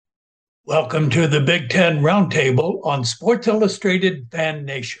Welcome to the Big Ten Roundtable on Sports Illustrated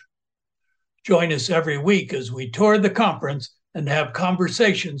FanNation. Join us every week as we tour the conference and have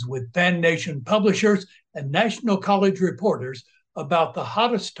conversations with FanNation publishers and national college reporters about the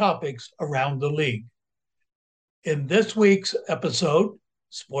hottest topics around the league. In this week's episode,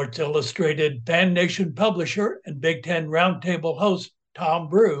 Sports Illustrated FanNation publisher and Big Ten Roundtable host Tom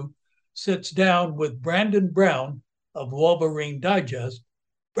Brew sits down with Brandon Brown of Wolverine Digest,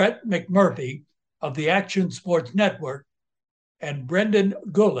 Brett McMurphy of the Action Sports Network, and Brendan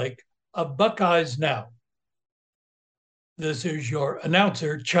Gulick of Buckeyes Now. This is your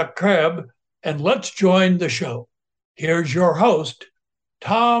announcer, Chuck Crabb, and let's join the show. Here's your host,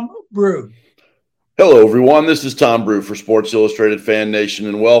 Tom Brew. Hello, everyone. This is Tom Brew for Sports Illustrated FanNation,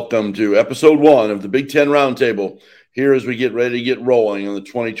 and welcome to Episode 1 of the Big Ten Roundtable, here as we get ready to get rolling in the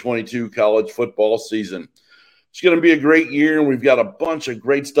 2022 college football season. It's going to be a great year, and we've got a bunch of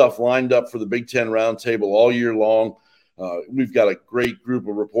great stuff lined up for the Big Ten Roundtable all year long. We've got a great group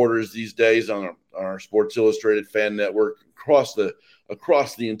of reporters these days on our Sports Illustrated fan network across the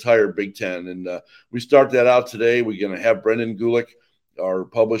entire Big Ten. And we start that out today. We're going to have Brendan Gulick, our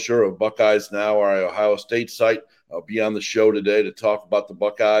publisher of Buckeyes Now, our Ohio State site, be on the show today to talk about the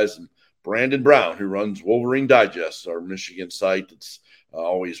Buckeyes, and Brandon Brown, who runs Wolverine Digest, our Michigan site. It's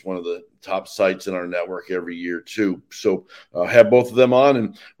always one of the top sites in our network every year, too. So have both of them on.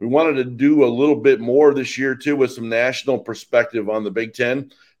 And we wanted to do a little bit more this year, too, with some national perspective on the Big Ten.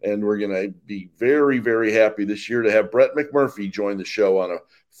 And we're going to be very, very happy this year to have Brett McMurphy join the show on a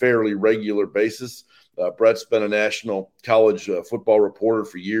fairly regular basis. Brett's been a national college football reporter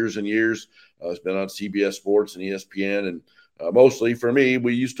for years and years. He's been on CBS Sports and ESPN, and mostly for me,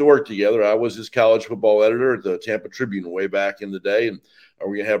 we used to work together. I was his college football editor at the Tampa Tribune way back in the day, and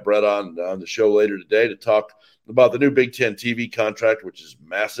we're going to have Brett on the show later today to talk about the new Big Ten TV contract, which is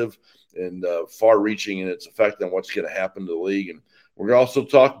massive and far-reaching in its effect on what's going to happen to the league. And we're going to also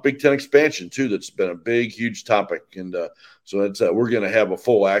talk Big Ten expansion, too. That's been a big, huge topic. And so that's, we're going to have a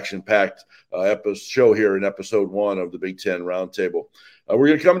full action-packed show here in Episode 1 of the Big Ten Roundtable. We're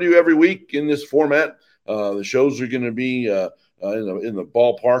going to come to you every week in this format. The shows are going to be in the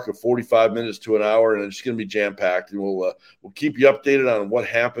ballpark of 45 minutes to an hour, and it's going to be jam-packed. And we'll keep you updated on what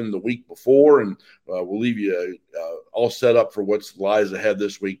happened the week before, and we'll leave you all set up for what lies ahead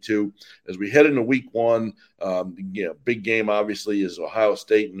this week, too. As we head into week one, big game, obviously, is Ohio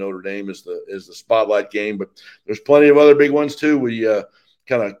State and Notre Dame is the spotlight game, but there's plenty of other big ones, too. We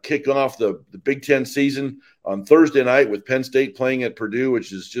kind of kick off the Big Ten season on Thursday night with Penn State playing at Purdue,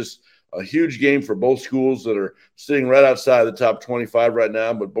 which is just a huge game for both schools that are sitting right outside the top 25 right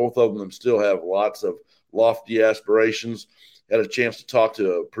now, but both of them still have lots of lofty aspirations. Had a chance to talk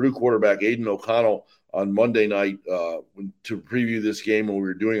to Purdue quarterback Aiden O'Connell on Monday night to preview this game when we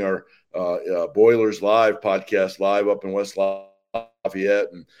were doing our Boilers Live podcast live up in West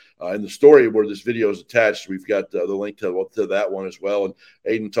Lafayette. And in the story where this video is attached, we've got the link to that one as well. And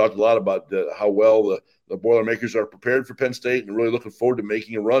Aiden talked a lot about how well the Boilermakers are prepared for Penn State and really looking forward to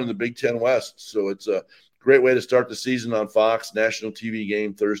making a run in the Big Ten West. So it's a great way to start the season on Fox, national TV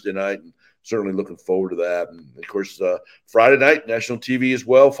game Thursday night, and certainly looking forward to that. And, of course, Friday night, national TV as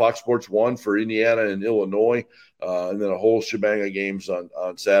well, Fox Sports 1 for Indiana and Illinois, and then a whole shebang of games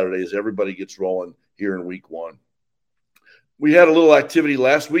on Saturday as everybody gets rolling here in week one. We had a little activity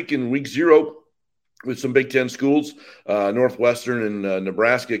last week in week 0 with some Big Ten schools. Northwestern and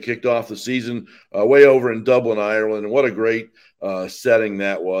Nebraska kicked off the season way over in Dublin, Ireland. And what a great setting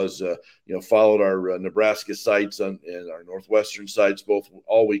that was. Followed our Nebraska sites and our Northwestern sites both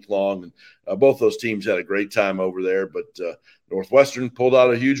all week long. And both those teams had a great time over there. But Northwestern pulled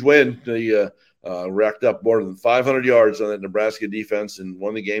out a huge win. They racked up more than 500 yards on that Nebraska defense and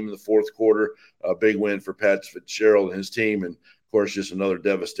won the game in the fourth quarter. A big win for Pat Fitzgerald and his team. And of course, just another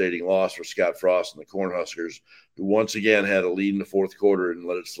devastating loss for Scott Frost and the Cornhuskers, who once again had a lead in the fourth quarter and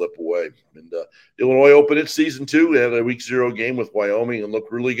let it slip away. And Illinois opened its season 2. They had a week 0 game with Wyoming and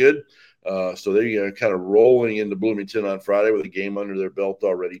looked really good. So they're kind of rolling into Bloomington on Friday with a game under their belt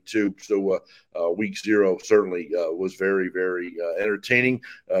already, too. So week 0 certainly was very, very entertaining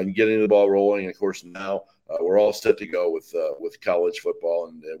and getting the ball rolling. And, of course, now we're all set to go with college football,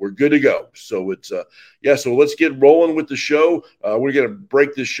 and we're good to go. So it's so let's get rolling with the show. We're going to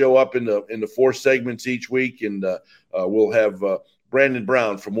break this show up into 4 segments each week, and we'll have Brandon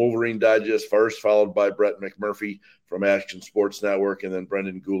Brown from Wolverine Digest first, followed by Brett McMurphy from Action Sports Network, and then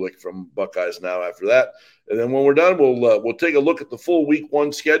Brendan Gulick from Buckeyes Now after that. And then when we're done, we'll take a look at the full week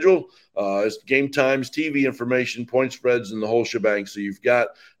 1 schedule, as game times, TV information, point spreads, and the whole shebang. So you've got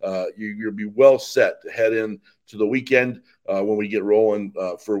you'll be well set to head in to the weekend when we get rolling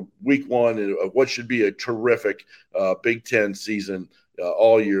for week one of what should be a terrific Big Ten season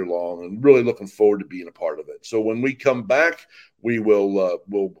all year long, and really looking forward to being a part of it. So when we come back, we will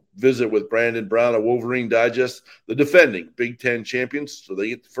we'll visit with Brandon Brown of Wolverine Digest, the defending Big Ten champions, so they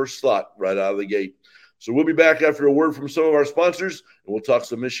get the first slot right out of the gate. So we'll be back after a word from some of our sponsors, and we'll talk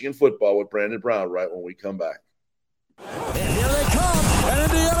some Michigan football with Brandon Brown right when we come back. And here they come, and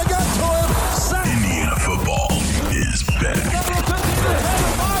Indiana got to him. Indiana football is back.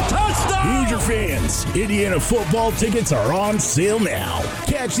 Hoosier fans, Indiana football tickets are on sale now.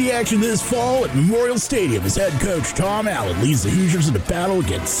 Catch the action this fall at Memorial Stadium as head coach Tom Allen leads the Hoosiers into battle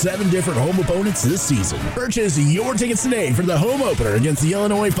against 7 different home opponents this season. Purchase your tickets today for the home opener against the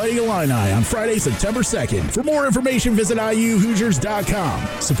Illinois Fighting Illini on Friday, September 2nd. For more information, visit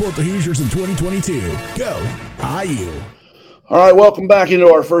IUHoosiers.com. Support the Hoosiers in 2022. Go IU. All right, welcome back into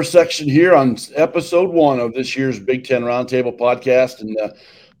our first section here on episode 1 of this year's Big Ten Roundtable podcast. And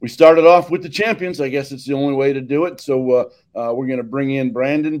we started off with the champions. I guess it's the only way to do it. So we're going to bring in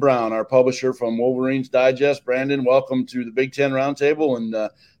Brandon Brown, our publisher from Wolverines Digest. Brandon, welcome to the Big Ten Roundtable. And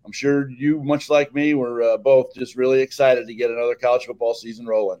I'm sure you, much like me, were both just really excited to get another college football season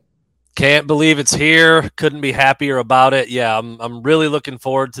rolling. Can't believe it's here. Couldn't be happier about it. Yeah, I'm really looking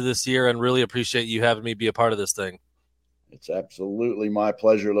forward to this year and really appreciate you having me be a part of this thing. It's absolutely my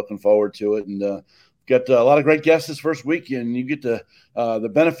pleasure. Looking forward to it. And got a lot of great guests this first week, and you get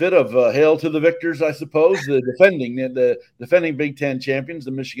the benefit of hail to the victors, I suppose, the defending Big Ten champions,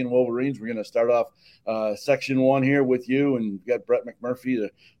 the Michigan Wolverines. We're going to start off section 1 here with you, and we've got Brett McMurphy,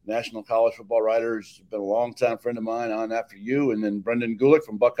 the national college football writer, who's been a longtime friend of mine, on after you, and then Brendan Gulick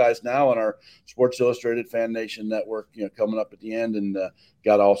from Buckeyes Now on our Sports Illustrated FanNation network, coming up at the end, and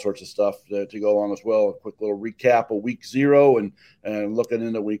got all sorts of stuff to go along as well. A quick little recap of week 0 and looking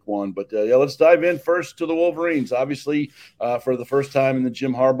into week 1. But let's dive in first to the Wolverines. Obviously, for the first time in the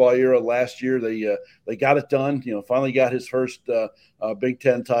Jim Harbaugh era last year, they got it done. Finally got his first Big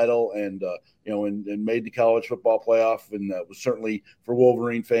Ten title, and made the college football playoff, and that was certainly for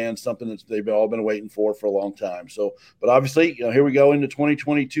Wolverine fans something that they've all been waiting for a long time. So, but obviously, here we go into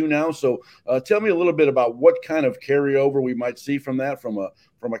 2022 now. So, tell me a little bit about what kind of carryover we might see from that, from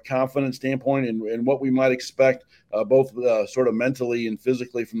a confidence standpoint, and what we might expect both sort of mentally and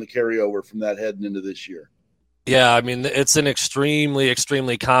physically from the carryover from that heading into this year. Yeah, I mean, it's an extremely,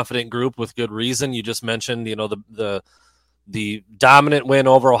 extremely confident group with good reason. You just mentioned, the dominant win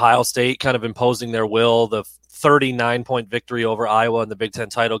over Ohio State, kind of imposing their will, the 39-point victory over Iowa in the Big Ten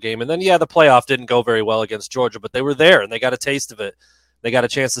title game. And then, the playoff didn't go very well against Georgia, but they were there and they got a taste of it. They got a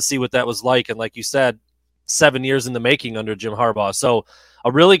chance to see what that was like. And like you said, 7 years in the making under Jim Harbaugh. So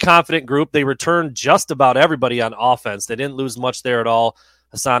a really confident group. They returned just about everybody on offense. They didn't lose much there at all.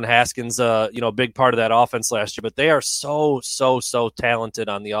 Hassan Haskins, a big part of that offense last year, but they are so talented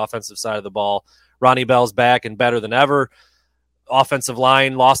on the offensive side of the ball. Ronnie Bell's back and better than ever. Offensive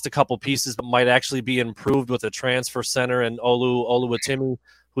line lost a couple pieces, but might actually be improved with a transfer center and Oluwatimi,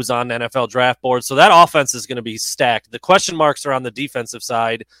 who's on the NFL draft board. So that offense is going to be stacked. The question marks are on the defensive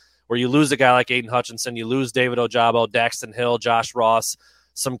side, where you lose a guy like Aiden Hutchinson, you lose David Ojabo, Daxton Hill, Josh Ross,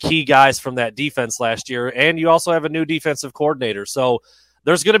 some key guys from that defense last year, and you also have a new defensive coordinator. So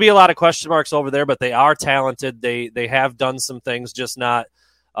there's going to be a lot of question marks over there, but they are talented. They have done some things, just not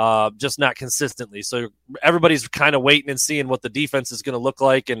consistently. So everybody's kind of waiting and seeing what the defense is going to look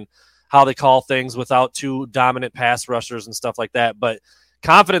like and how they call things without 2 dominant pass rushers and stuff like that. But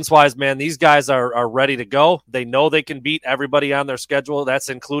confidence-wise, man, these guys are ready to go. They know they can beat everybody on their schedule. That's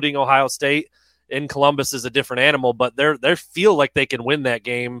including Ohio State. In Columbus is a different animal, but they feel like they can win that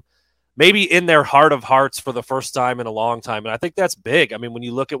game, maybe in their heart of hearts for the first time in a long time. And I think that's big. I mean, when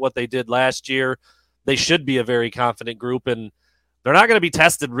you look at what they did last year, they should be a very confident group, and they're not going to be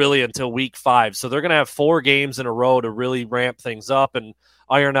tested really until week 5. So they're going to have 4 games in a row to really ramp things up and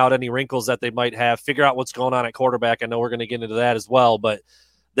iron out any wrinkles that they might have, figure out what's going on at quarterback. I know we're going to get into that as well, but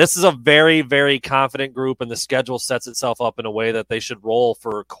this is a very, very confident group, and the schedule sets itself up in a way that they should roll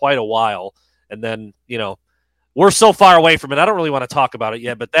for quite a while. And then, we're so far away from it, I don't really want to talk about it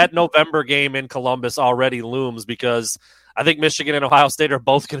yet, but that November game in Columbus already looms, because I think Michigan and Ohio State are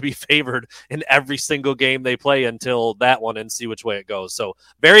both going to be favored in every single game they play until that one, and see which way it goes. So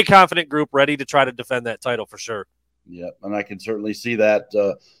very confident group, ready to try to defend that title for sure. Yeah, and I can certainly see that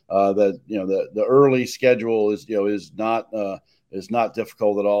the early schedule is not is not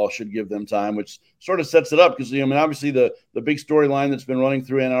difficult at all. Should give them time, which sort of sets it up because, obviously the big storyline that's been running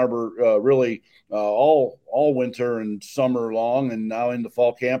through Ann Arbor really all winter and summer long and now into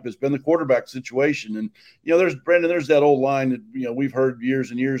fall camp has been the quarterback situation. And, there's that old line that, we've heard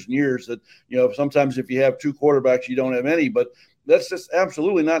years and years and years that, sometimes if you have two quarterbacks, you don't have any, but that's just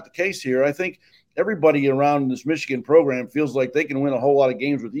absolutely not the case here. I think everybody around this Michigan program feels like they can win a whole lot of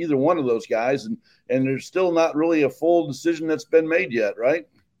games with either one of those guys. And there's still not really a full decision that's been made yet, right?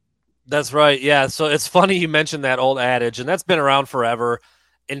 That's right. Yeah. So it's funny you mentioned that old adage, and that's been around forever.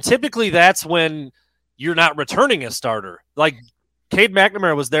 And typically that's when you're not returning a starter. Like Cade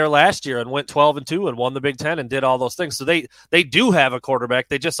McNamara was there last year and went 12-2 and won the Big Ten and did all those things. So they do have a quarterback.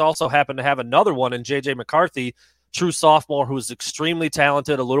 They just also happen to have another one in J.J. McCarthy, true sophomore, who's extremely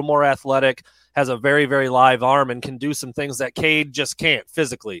talented, a little more athletic, has a very, very live arm, and can do some things that Cade just can't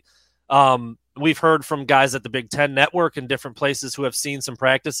physically. We've heard from guys at the Big Ten Network and different places who have seen some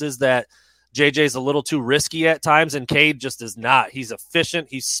practices that JJ's a little too risky at times, and Cade just is not. He's efficient.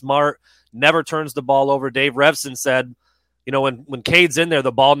 He's smart, never turns the ball over. Dave Revson said, when Cade's in there,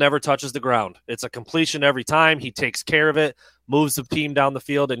 the ball never touches the ground. It's a completion every time. He takes care of it, moves the team down the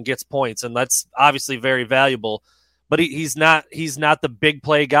field, and gets points, and that's obviously very valuable. But he's not the big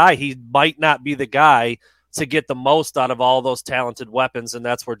play guy. He might not be the guy to get the most out of all those talented weapons, and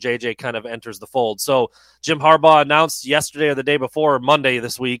that's where JJ kind of enters the fold. So Jim Harbaugh announced yesterday or the day before,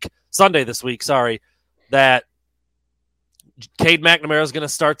 Sunday this week, that Cade McNamara is going to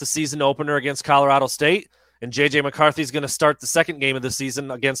start the season opener against Colorado State, and JJ McCarthy is going to start the second game of the season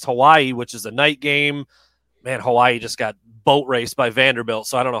against Hawaii, which is a night game. Man, Hawaii just got boat raced by Vanderbilt,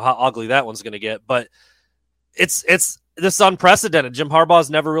 so I don't know how ugly that one's going to get, but it's this is unprecedented. Jim Harbaugh's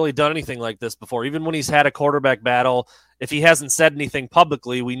never really done anything like this before. Even when he's had a quarterback battle, if he hasn't said anything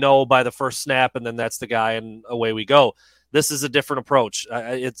publicly, we know by the first snap, and then that's the guy, and away we go. This is a different approach.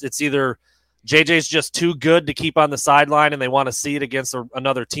 It's either JJ's just too good to keep on the sideline, and they want to see it against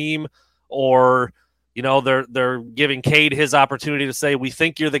another team, or they're giving Cade his opportunity to say, we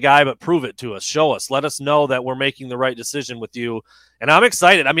think you're the guy, but prove it to us. Show us. Let us know that we're making the right decision with you. And I'm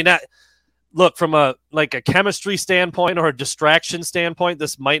excited. I mean, look, from a chemistry standpoint or a distraction standpoint,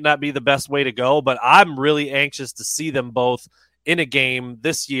 this might not be the best way to go, but I'm really anxious to see them both in a game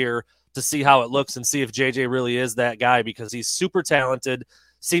this year to see how it looks and see if JJ really is that guy, because he's super talented,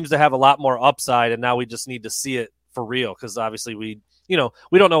 seems to have a lot more upside, and now we just need to see it for real, because obviously we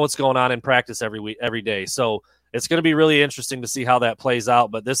don't know what's going on in practice every day. So it's going to be really interesting to see how that plays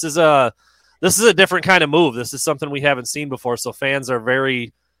out. But this is a different kind of move. This is something we haven't seen before. So fans are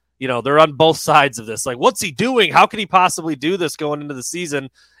very, they're on both sides of this. Like, what's he doing? How could he possibly do this going into the season?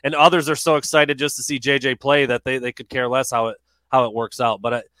 And others are so excited just to see JJ play that they could care less how it works out.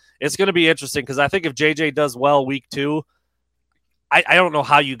 But it's going to be interesting, because I think if JJ does well week 2, I don't know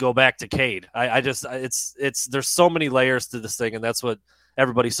how you go back to Cade. There's so many layers to this thing, and that's what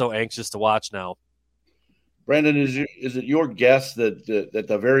everybody's so anxious to watch now. Brandon, is it your guess that at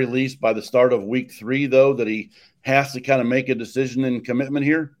the very least by the start of week 3, though, that he has to kind of make a decision and commitment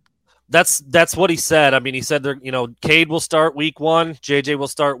here? That's what he said. I mean, he said Cade will start week 1, JJ will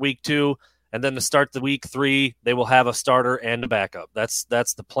start week 2, and then to start the week 3, they will have a starter and a backup. That's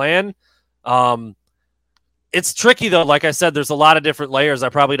the plan. It's tricky, though. Like I said, there's a lot of different layers. I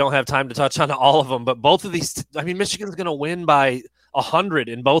probably don't have time to touch on all of them, but both of these, I mean, Michigan's going to win by 100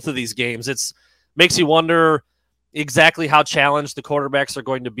 in both of these games. It's makes you wonder exactly how challenged the quarterbacks are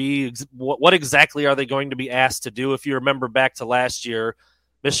going to be. What exactly are they going to be asked to do? If you remember back to last year,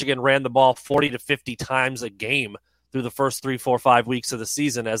 Michigan ran the ball 40 to 50 times a game through the first 3, 4, 5 weeks of the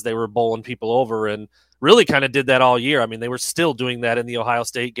season as they were bowling people over, and really kind of did that all year. I mean, they were still doing that in the Ohio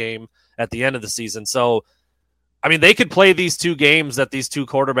State game at the end of the season. So, I mean, they could play these 2 games that these 2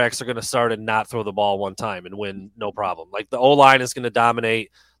 quarterbacks are going to start and not throw the ball one time and win no problem. Like, the O-line is going to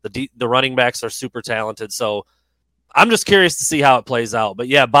dominate. The running backs are super talented. So I'm just curious to see how it plays out. But,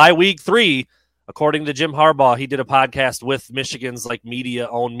 yeah, by week 3, according to Jim Harbaugh, he did a podcast with Michigan's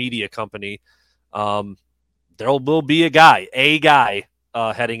own media company. There will be a guy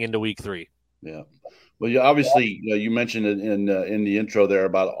heading into week 3. Yeah. Well, obviously, you mentioned it in the intro there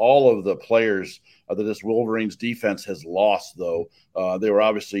about all of the players that this Wolverines defense has lost, though. They were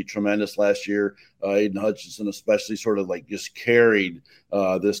obviously tremendous last year. Aiden Hutchinson especially sort of just carried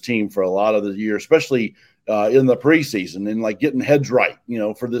this team for a lot of the year, especially in the preseason and getting heads right,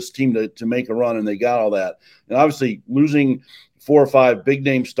 for this team to make a run, and they got all that. And obviously losing 4 or 5 big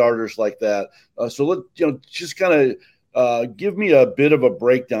name starters like that. So just kind of Give me a bit of a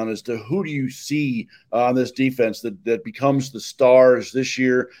breakdown as to who do you see on this defense that becomes the stars this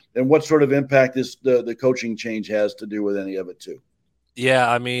year, and what sort of impact the coaching change has to do with any of it too.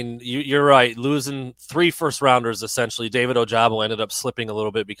 Yeah, I mean, you're right. Losing 3 first-rounders, essentially. David Ojabo ended up slipping a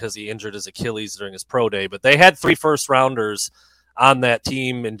little bit because he injured his Achilles during his pro day. But they had 3 first-rounders on that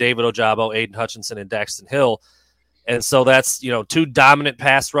team in David Ojabo, Aiden Hutchinson, and Daxton Hill. And so that's, 2 dominant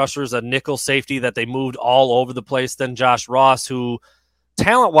pass rushers, a nickel safety that they moved all over the place. Then Josh Ross, who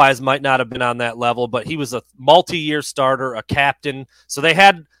talent-wise might not have been on that level, but he was a multi-year starter, a captain. So they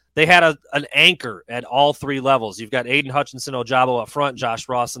had an anchor at all 3 levels. You've got Aiden Hutchinson, Ojabo up front, Josh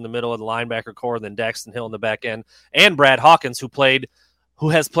Ross in the middle of the linebacker core, and then Daxton Hill in the back end, and Brad Hawkins, who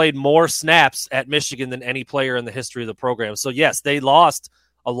has played more snaps at Michigan than any player in the history of the program. So yes, they lost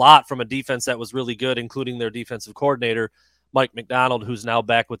a lot from a defense that was really good, including their defensive coordinator, Mike McDonald, who's now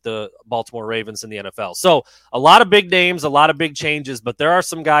back with the Baltimore Ravens in the NFL. So a lot of big names, a lot of big changes, but there are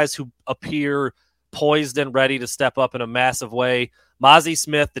some guys who appear poised and ready to step up in a massive way. Mozzie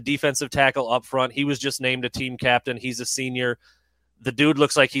Smith, the defensive tackle up front, he was just named a team captain. He's a senior. The dude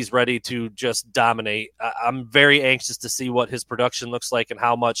looks like he's ready to just dominate. I'm very anxious to see what his production looks like and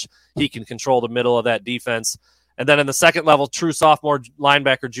how much he can control the middle of that defense. And then in the second level, true sophomore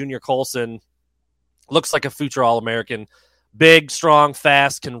linebacker Junior Colson looks like a future All-American. Big, strong,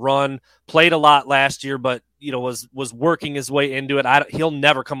 fast, can run. Played a lot last year, but was working his way into it. He'll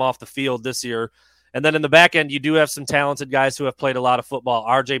never come off the field this year. And then in the back end, you do have some talented guys who have played a lot of football.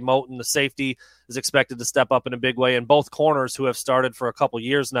 R.J. Moten, the safety, is expected to step up in a big way. And both corners who have started for a couple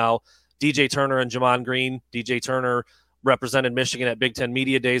years now, DJ Turner and Jamon Green. DJ Turner represented Michigan at Big Ten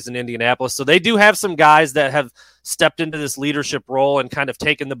Media Days in Indianapolis. So they do have some guys that have stepped into this leadership role and kind of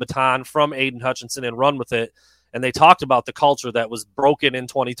taken the baton from Aiden Hutchinson and run with it. And they talked about the culture that was broken in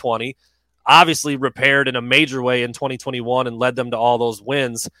 2020, obviously repaired in a major way in 2021 and led them to all those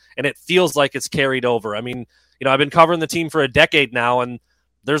wins. And it feels like it's carried over. I mean, I've been covering the team for a decade now, and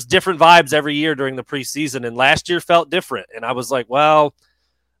there's different vibes every year during the preseason. And last year felt different. And I was like, well,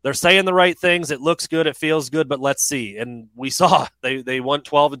 they're saying the right things. It looks good. It feels good, but let's see. And we saw they won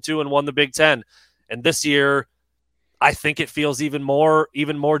 12-2 and won the Big Ten. And this year, I think it feels even more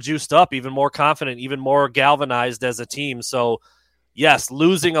juiced up, even more confident, even more galvanized as a team. So yes,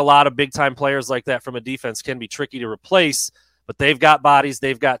 losing a lot of big time players like that from a defense can be tricky to replace, but they've got bodies,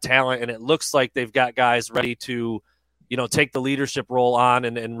 they've got talent, and it looks like they've got guys ready to, take the leadership role on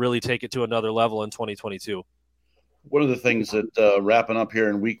and really take it to another level in 2022. One of the things that wrapping up here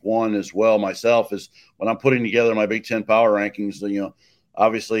in week 1 as well myself is when I'm putting together my Big Ten power rankings,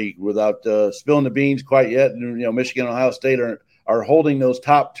 obviously without spilling the beans quite yet, Michigan and Ohio State are holding those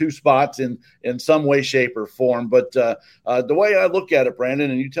top 2 spots in some way, shape, or form. But the way I look at it,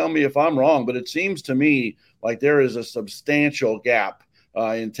 Brandon, and you tell me if I'm wrong, but it seems to me like there is a substantial gap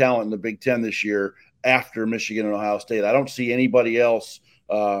in talent in the Big Ten this year after Michigan and Ohio State. I don't see anybody else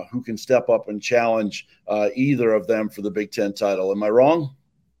who can step up and challenge either of them for the Big Ten title. Am I wrong?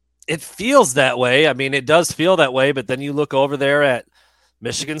 It feels that way. I mean, it does feel that way, but then you look over there at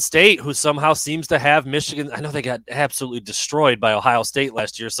Michigan State, who somehow seems to have Michigan. I know they got absolutely destroyed by Ohio State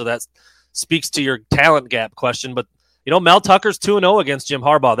last year, so that speaks to your talent gap question. But, Mel Tucker's 2-0 against Jim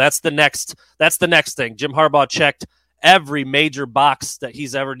Harbaugh. That's the next thing. Jim Harbaugh checked every major box that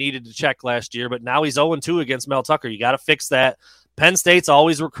he's ever needed to check last year, but now he's 0-2 against Mel Tucker. You got to fix that. Penn State's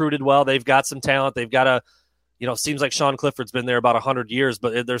always recruited well. They've got some talent. They've got seems like Sean Clifford's been there about 100 years,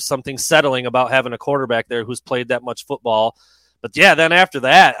 but there's something settling about having a quarterback there who's played that much football. But yeah, then after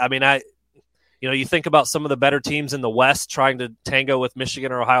that, I mean, you think about some of the better teams in the West trying to tango with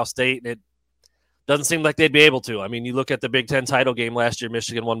Michigan or Ohio State, and it doesn't seem like they'd be able to. I mean, you look at the Big Ten title game last year,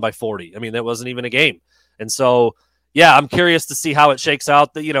 Michigan won by 40. I mean, that wasn't even a game. And so, yeah, I'm curious to see how it shakes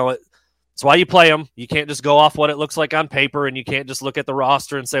out. It's why you play them. You can't just go off what it looks like on paper, and you can't just look at the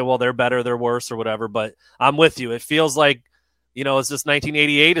roster and say, well, they're better, they're worse, or whatever. But I'm with you. It feels like, is this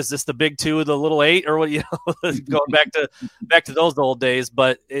 1988? Is this the Big Two, the Little Eight, or what? Going back to those old days.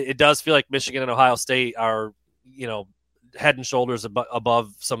 But it does feel like Michigan and Ohio State are, head and shoulders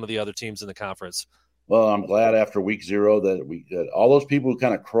above some of the other teams in the conference. Well, I'm glad after week 0 that all those people who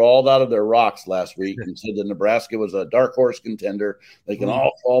kind of crawled out of their rocks last week and said that Nebraska was a dark horse contender, they can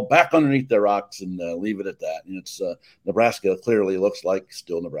all fall back underneath their rocks and leave it at that. And it's Nebraska clearly looks like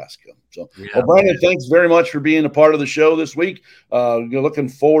still Nebraska. So, well, Brandon, thanks very much for being a part of the show this week. You're looking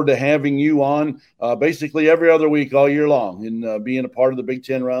forward to having you on basically every other week all year long and being a part of the Big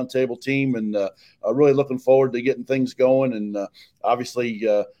Ten Roundtable team and really looking forward to getting things going and obviously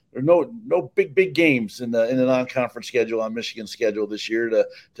there's no big games in the non-conference schedule on Michigan's schedule this year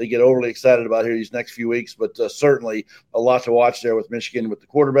to get overly excited about here these next few weeks. But certainly a lot to watch there with Michigan, with the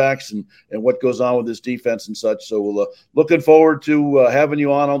quarterbacks and what goes on with this defense and such. So we'll looking forward to having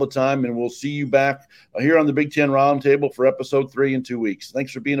you on all the time, and we'll see you back here on the Big Ten Roundtable for episode 3 in 2 weeks.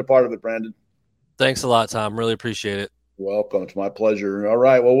 Thanks for being a part of it, Brandon. Thanks a lot, Tom. Really appreciate it. Welcome. It's my pleasure. All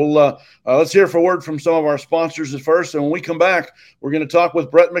right. Well, let's hear a word from some of our sponsors at first. And when we come back, we're going to talk with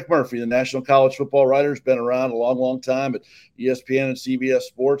Brett McMurphy, the national college football writer, who's been around a long time at ESPN and CBS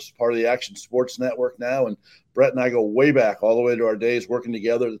Sports, part of the Action Sports Network now. And Brett and I go way back, all the way to our days working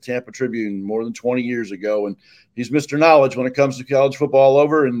together at the Tampa Tribune more than 20 years ago. And he's Mr. Knowledge when it comes to college football all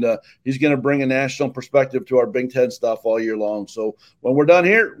over, and he's going to bring a national perspective to our Big Ten stuff all year long. So when we're done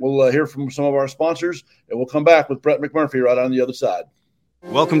here, we'll hear from some of our sponsors, and we'll come back with Brett McMurphy right on the other side.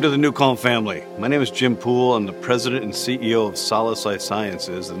 Welcome to the Newcomb family. My name is Jim Poole. I'm the president and CEO of Solace Life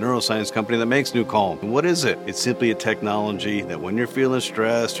Sciences, the neuroscience company that makes Newcomb. And what is it? It's simply a technology that when you're feeling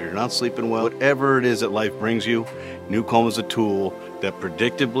stressed or you're not sleeping well, whatever it is that life brings you, Newcomb is a tool that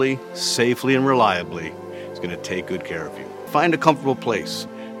predictably, safely, and reliably is going to take good care of you. Find a comfortable place.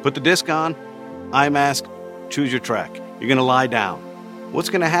 Put the disc on, eye mask, choose your track. You're going to lie down. What's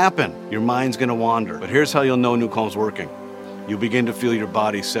going to happen? Your mind's going to wander. But here's how you'll know Newcomb's working. You'll begin to feel your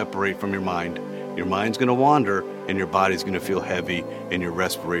body separate from your mind. Your mind's going to wander, and your body's going to feel heavy, and your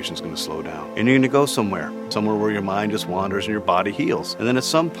respiration's going to slow down. And you're going to go somewhere where your mind just wanders and your body heals. And then at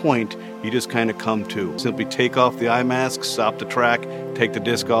some point, you just kind of come to. Simply take off the eye mask, stop the track, take the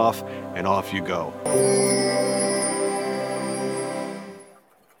disc off, and off you go.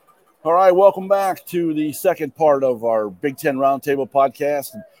 All right, welcome back to the second part of our Big Ten Roundtable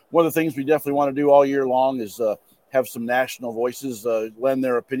podcast. And one of the things we definitely want to do all year long is have some national voices lend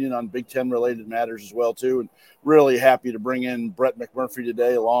their opinion on Big Ten-related matters as well, too. And really happy to bring in Brett McMurphy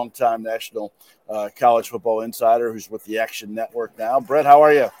today, a longtime national college football insider who's with the Action Network now. Brett, how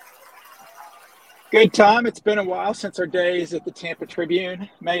are you? Good, Tom. It's been a while since our days at the Tampa Tribune.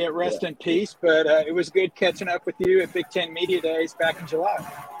 May it rest in peace, but it was good catching up with you at Big Ten Media Days back in July.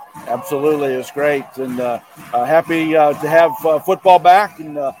 Absolutely. It was great. And happy to have football back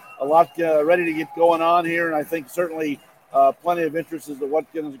and a lot ready to get going on here, and I think certainly plenty of interest as to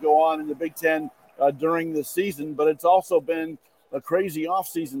what's going to go on in the Big Ten during the season. But it's also been a crazy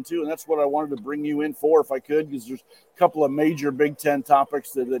offseason, too, and that's what I wanted to bring you in for if I could, because there's a couple of major Big Ten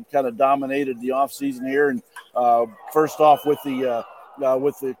topics that kind of dominated the offseason here. And first off, with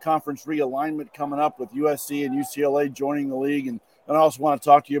the conference realignment coming up with USC and UCLA joining the league, and I also want to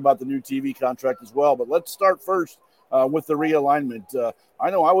talk to you about the new TV contract as well. But let's start first with the realignment. I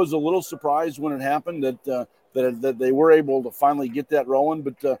know I was a little surprised when it happened that they were able to finally get that rolling.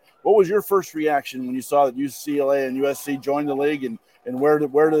 But what was your first reaction when you saw that UCLA and USC joined the league, and where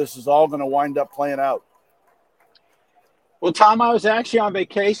this is all going to wind up playing out? Well, Tom, I was actually on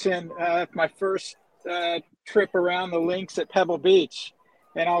vacation, my first trip around the links at Pebble Beach,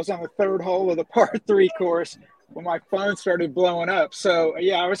 and I was on the third hole of the par 3 course when my phone started blowing up. So,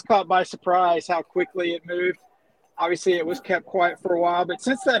 yeah, I was caught by surprise how quickly it moved. Obviously, it was kept quiet for a while, but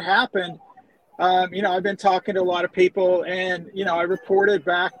since that happened, I've been talking to a lot of people, and, I reported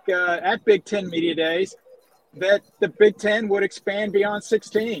back at Big Ten Media Days that the Big Ten would expand beyond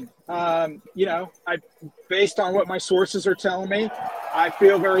 16. Based on what my sources are telling me, I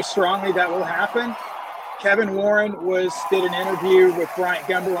feel very strongly that will happen. Kevin Warren did an interview with Bryant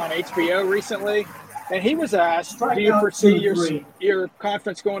Gumbel on HBO recently, and he was asked, do you foresee your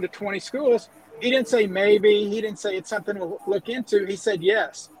conference going to 20 schools? He didn't say maybe. He didn't say it's something we'll look into. He said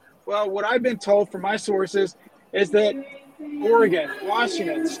yes. Well, what I've been told from my sources is that Oregon,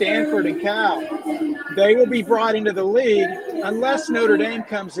 Washington, Stanford, and Cal, they will be brought into the league unless Notre Dame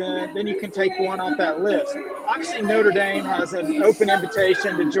comes in. Then you can take one off that list. Obviously, Notre Dame has an open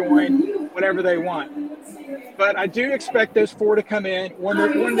invitation to join whatever they want. But I do expect those 4 to come in. One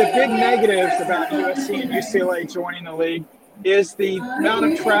of the big negatives about USC and UCLA joining the league is the amount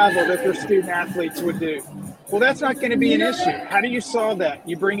of travel that their student athletes would do. Well, that's not going to be an issue. How do you solve that?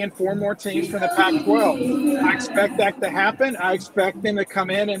 You bring in 4 more teams from the Pac-12. I expect that to happen. I expect them to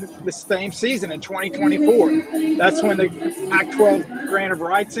come in the same season in 2024. That's when the Pac-12 grant of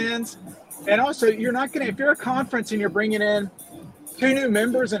rights ends. And also, you're not going to – if you're a conference and you're bringing in 2 new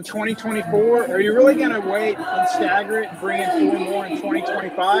members in 2024, are you really going to wait and stagger it and bring in 4 more in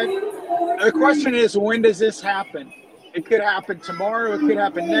 2025? The question is, when does this happen? It could happen tomorrow. It could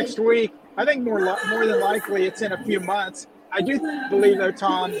happen next week. I think more than likely it's in a few months. I do believe, though,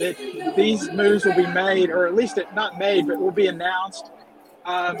 Tom, that these moves will be made, or at least not made, but will be announced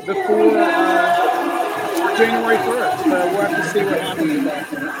before January 1st. So we'll have to see what happens with that.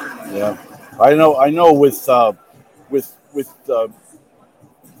 Yeah, I know. With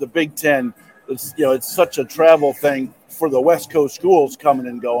the Big Ten, it's such a travel thing for the West Coast schools coming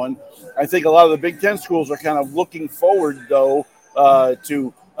and going. I think a lot of the Big Ten schools are kind of looking forward, though,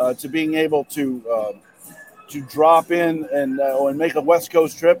 to being able to drop in and make a West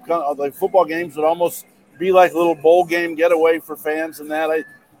Coast trip. The football games would almost be like a little bowl game getaway for fans, and that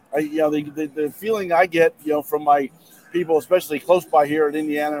the feeling I get from my people, especially close by here at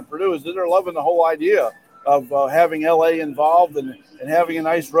Indiana and Purdue, is that they're loving the whole idea of having LA involved and having a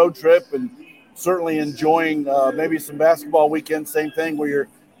nice road trip, and certainly enjoying maybe some basketball weekend. Same thing where you're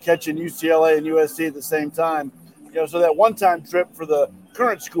catching UCLA and USC at the same time. So that one-time trip for the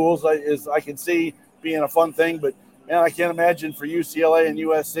current schools is I can see being a fun thing, but man, I can't imagine for UCLA and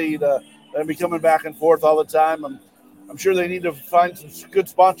USC to be coming back and forth all the time. I'm sure they need to find some good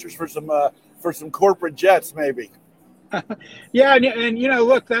sponsors for some corporate jets, maybe. Yeah, and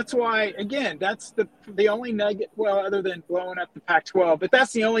look, that's why, again, that's the only negative, well, other than blowing up the Pac-12, but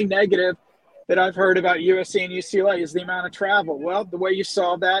that's the only negative that I've heard about USC and UCLA is the amount of travel. Well, the way you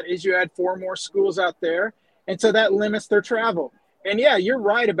solve that is you add 4 more schools out there, and so that limits their travel. And yeah, you're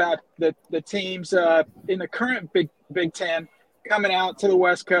right about the teams in the current Big Ten coming out to the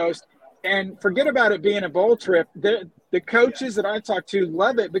West Coast. And forget about it being a bowl trip. The coaches that I talk to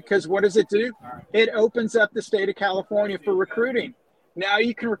love it because what does it do? It opens up the state of California for recruiting. Now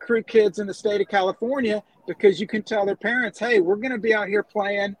you can recruit kids in the state of California because you can tell their parents, hey, we're going to be out here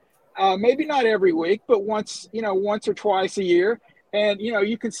playing, maybe not every week, but once or twice a year. And,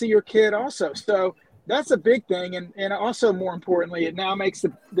 you can see your kid also. So that's a big thing. And also, more importantly, it now makes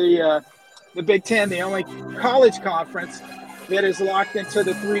the Big Ten the only college conference that is locked into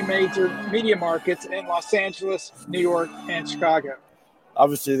the 3 major media markets in Los Angeles, New York, and Chicago.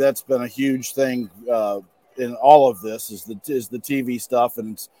 Obviously, that's been a huge thing in all of this is the TV stuff,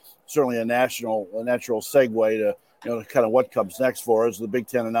 and it's certainly a natural segue to kind of what comes next for us. The Big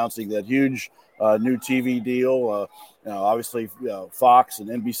Ten announcing that huge new TV deal. Obviously, Fox and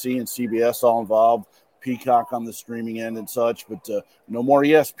NBC and CBS all involved. Peacock on the streaming end and such, but no more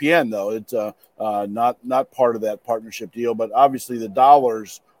ESPN though. It's not part of that partnership deal, but obviously the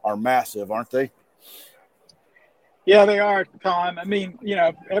dollars are massive, aren't they? Yeah, they are, Tom. I mean,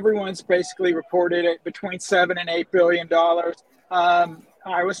 everyone's basically reported it between $7 and $8 billion.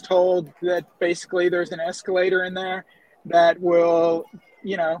 I was told that basically there's an escalator in there that will,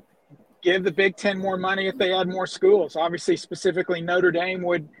 give the Big Ten more money if they add more schools. Obviously, specifically Notre Dame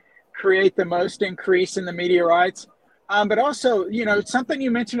would create the most increase in the media rights. But also, something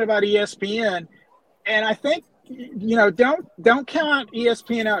you mentioned about ESPN, and I think, don't count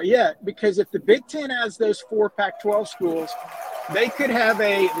ESPN out yet, because if the Big Ten has those 4 Pac-12 schools, they could have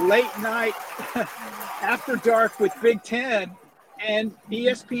a late night after dark with Big Ten, and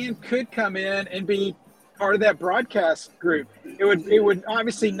ESPN could come in and be part of that broadcast group. It would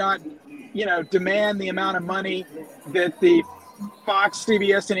obviously not, demand the amount of money that the Fox,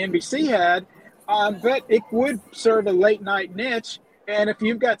 CBS, and NBC had, but it would serve a late night niche. And if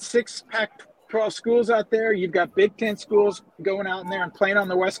you've got 6 Pac-12 schools out there, you've got Big Ten schools going out in there and playing on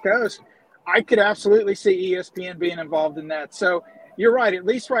the West Coast, I could absolutely see ESPN being involved in that. So you're right, at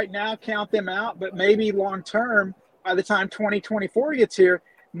least right now, count them out, but maybe long term, by the time 2024 gets here,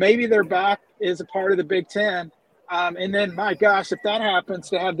 maybe they're back as a part of the Big Ten. And then, my gosh, if that happens,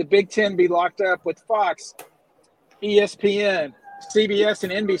 to have the Big Ten be locked up with Fox, ESPN, CBS,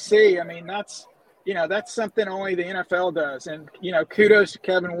 and NBC, I mean, that's something only the NFL does. And, kudos to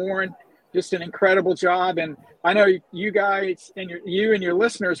Kevin Warren, just an incredible job. And I know you guys and you and your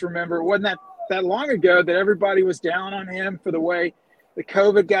listeners remember, it wasn't that long ago that everybody was down on him for the way the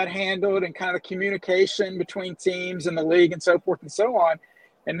COVID got handled and kind of communication between teams and the league and so forth and so on.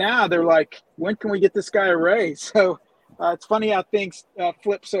 And now they're like, when can we get this guy a raise? So it's funny how things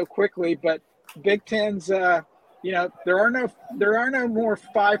flip so quickly, but Big Ten's, there are no more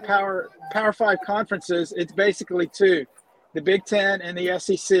Power 5 conferences. It's basically 2, the Big Ten and the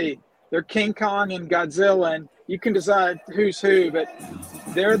SEC. They're King Kong and Godzilla, and you can decide who's who, but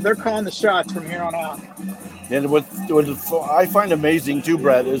they're calling the shots from here on out. And what I find amazing too,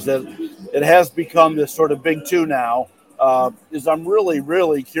 Brett, is that it has become this sort of Big 2 now. Is I'm really,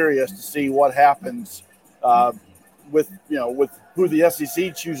 really curious to see what happens with who the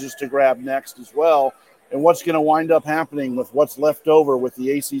SEC chooses to grab next as well, and what's going to wind up happening with what's left over with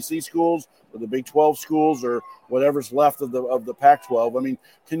the ACC schools or the Big 12 schools or whatever's left of the Pac-12. I mean,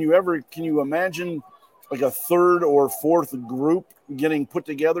 can you imagine like a 3rd or 4th group getting put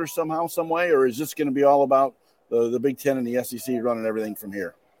together somehow, some way, or is this going to be all about the Big Ten and the SEC running everything from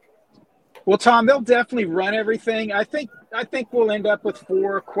here? Well, Tom, they'll definitely run everything. I think we'll end up with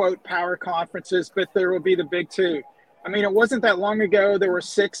 4, quote, power conferences, but there will be the big 2. I mean, it wasn't that long ago there were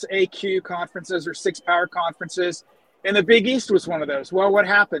 6 AQ conferences or 6 power conferences, and the Big East was one of those. Well, what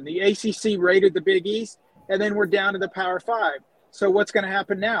happened? The ACC raided the Big East, and then we're down to the Power 5. So what's going to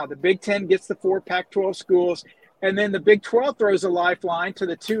happen now? The Big Ten gets the 4 Pac-12 schools, and then the Big 12 throws a lifeline to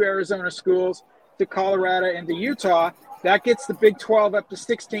the 2 Arizona schools, to Colorado and to Utah. That gets the Big 12 up to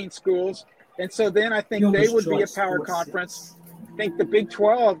 16 schools. And so then I think they would be a power conference. I think the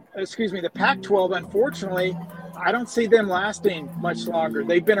the Pac-12, unfortunately, I don't see them lasting much longer.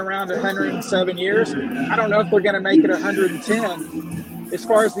 They've been around 107 years. I don't know if they're going to make it 110. As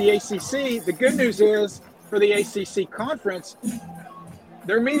far as the ACC, the good news is for the ACC conference,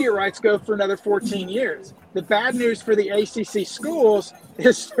 their media rights go for another 14 years. The bad news for the ACC schools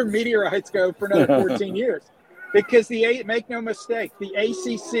is their media rights go for another 14 years. Because make no mistake, the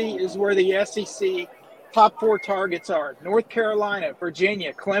ACC is where the SEC top 4 targets are. North Carolina,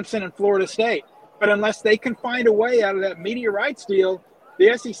 Virginia, Clemson, and Florida State. But unless they can find a way out of that media rights deal,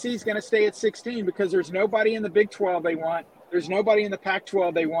 the SEC is going to stay at 16 because there's nobody in the Big 12 they want. There's nobody in the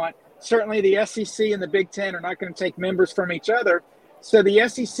Pac-12 they want. Certainly the SEC and the Big 10 are not going to take members from each other. So the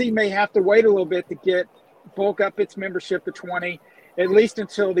SEC may have to wait a little bit to bulk up its membership to 20, at least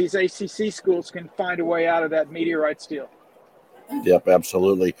until these ACC schools can find a way out of that media rights deal. Yep,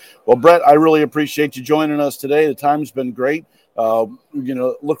 absolutely. Well, Brett, I really appreciate you joining us today. The time's been great.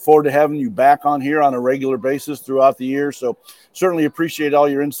 Look forward to having you back on here on a regular basis throughout the year. So certainly appreciate all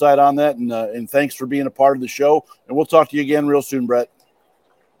your insight on that, and thanks for being a part of the show. And we'll talk to you again real soon, Brett.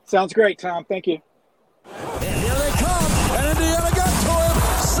 Sounds great, Tom. Thank you. And here they come. And Indiana got to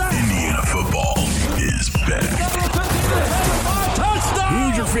him. Indiana football is back.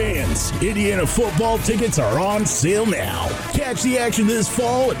 Hoosier fans, Indiana football tickets are on sale now. Catch the action this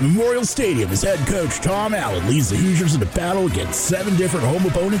fall at Memorial Stadium as head coach Tom Allen leads the Hoosiers into battle against 7 different home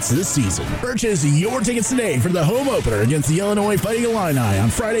opponents this season. Purchase your tickets today for the home opener against the Illinois Fighting Illini on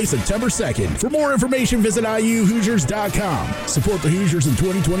Friday, September 2nd. For more information, visit IUHoosiers.com. Support the Hoosiers in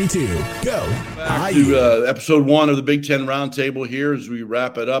 2022. Go Back to episode 1 of the Big Ten Roundtable here as we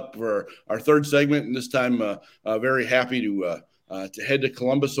wrap it up for our third segment, and this time very happy to head to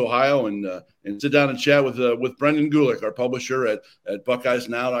Columbus, Ohio, and sit down and chat with Brendan Gulick, our publisher at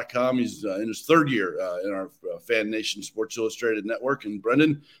BuckeyesNow.com. He's in his 3rd year in our FanNation Sports Illustrated network. And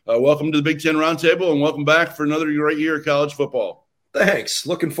Brendan, welcome to the Big Ten Roundtable, and welcome back for another great year of college football. Thanks.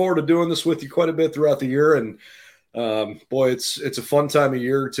 Looking forward to doing this with you quite a bit throughout the year, and boy, it's a fun time of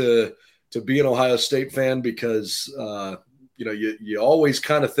year to be an Ohio State fan because you always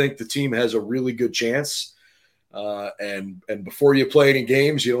kind of think the team has a really good chance. And before you play any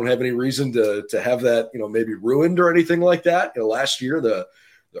games, you don't have any reason to have that, maybe ruined or anything like that. Last year, the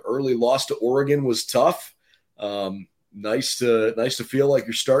early loss to Oregon was tough. Nice to feel like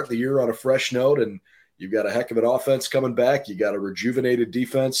you're starting the year on a fresh note, and you've got a heck of an offense coming back. You got a rejuvenated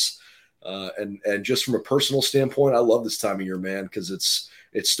defense. And just from a personal standpoint, I love this time of year, man, because it's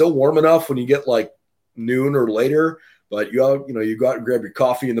still warm enough when you get like noon or later. But you go out and grab your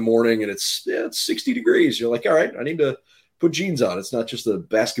coffee in the morning, and it's 60 degrees. You're like, all right, I need to put jeans on. It's not just a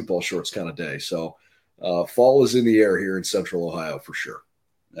basketball shorts kind of day. So fall is in the air here in Central Ohio for sure.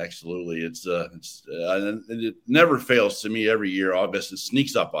 Absolutely, it never fails to me every year. August, it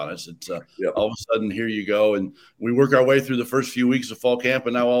sneaks up on us. It's all of a sudden here you go, and we work our way through the first few weeks of fall camp,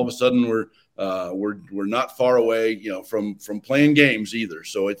 and now all of a sudden we're not far away, from playing games either.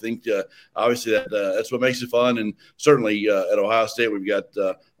 So I think obviously that's what makes it fun, and certainly at Ohio State we've got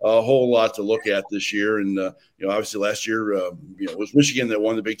a whole lot to look at this year. And obviously last year it was Michigan that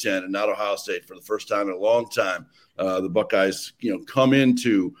won the Big Ten, and not Ohio State for the first time in a long time. The Buckeyes, come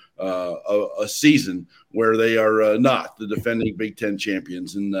into a season where they are not the defending Big Ten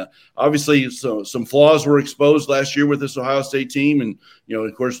champions. And obviously some flaws were exposed last year with this Ohio State team. And,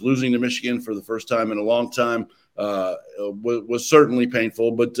 of course, losing to Michigan for the first time in a long time was certainly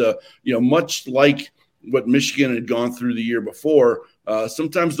painful. But, much like what Michigan had gone through the year before,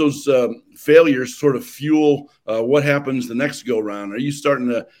 sometimes those failures sort of fuel what happens the next go round. Are you starting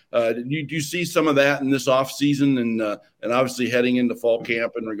to do you see some of that in this off season and obviously heading into fall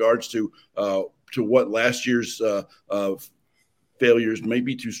camp in regards to what last year's failures may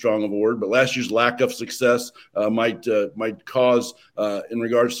be too strong of a word, but last year's lack of success might cause in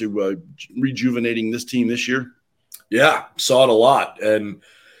regards to rejuvenating this team this year? Yeah, saw it a lot. And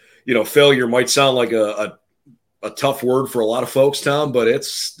failure might sound like a tough word for a lot of folks, Tom, but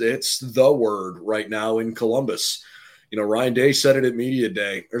it's the word right now in Columbus. Ryan Day said it at Media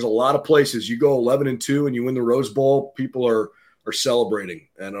Day. There's a lot of places you go 11-2 and you win the Rose Bowl. People are are celebrating.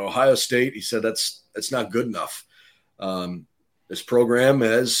 And Ohio State, he said, that's not good enough. This program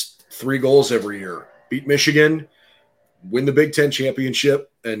has 3 goals every year: beat Michigan, win the Big Ten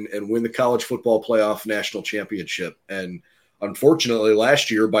championship, and win the college football playoff national championship. And unfortunately,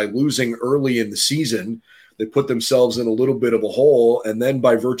 last year, by losing early in the season, they put themselves in a little bit of a hole. And then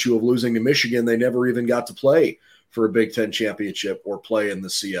by virtue of losing to Michigan, they never even got to play for a Big Ten championship or play in the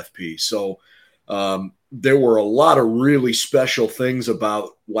CFP. So there were a lot of really special things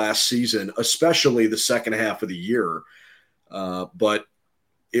about last season, especially the second half of the year. But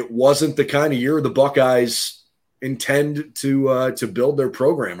it wasn't the kind of year the Buckeyes intend to build their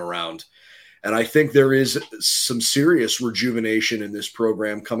program around. And I think there is some serious rejuvenation in this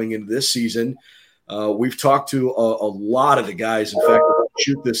program coming into this season. We've talked to a lot of the guys. In fact, we'll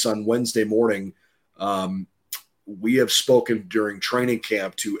shoot this on Wednesday morning. We have spoken during training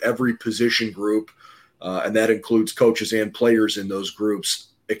camp to every position group, and that includes coaches and players in those groups,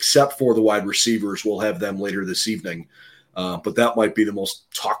 except for the wide receivers. We'll have them later this evening. But that might be the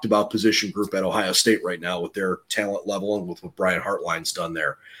most talked about position group at Ohio State right now with their talent level and with what Brian Hartline's done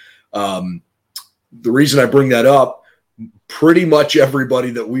there. The reason I bring that up, pretty much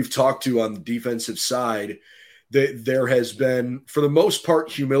everybody that we've talked to on the defensive side, there has been, for the most part,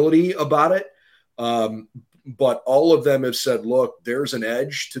 humility about it. But all of them have said, look, there's an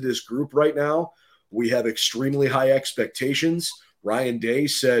edge to this group right now. We have extremely high expectations. Ryan Day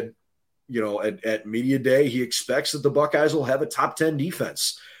said, at media day, he expects that the Buckeyes will have a top 10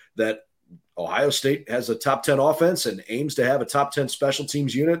 defense, that Ohio State has a top 10 offense and aims to have a top 10 special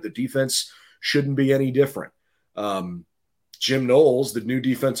teams unit. The defense shouldn't be any different. Jim Knowles, the new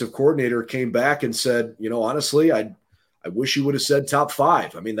defensive coordinator, came back and said, honestly, I wish you would have said top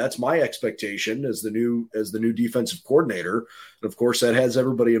 5. I mean, that's my expectation as the new defensive coordinator. And of course, that has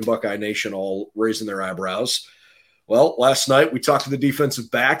everybody in Buckeye Nation all raising their eyebrows. Well, last night we talked to the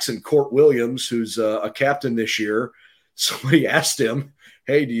defensive backs, and Court Williams, who's a captain this year. Somebody asked him,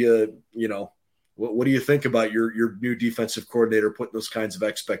 hey, what do you think about your new defensive coordinator putting those kinds of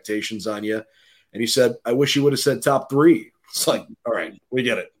expectations on you? And he said, I wish you would have said top 3. It's like, all right, we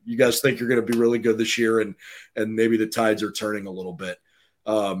get it. You guys think you're going to be really good this year, and maybe the tides are turning a little bit.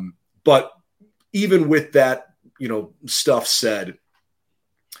 But even with that, stuff said,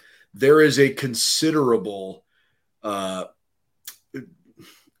 there is a considerable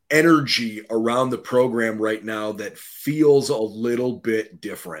energy around the program right now that feels a little bit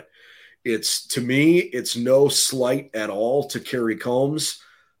different. To me, it's no slight at all to Kerry Combs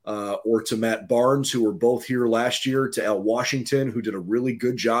or to Matt Barnes, who were both here last year, to Al Washington, who did a really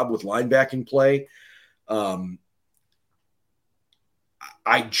good job with linebacking play. I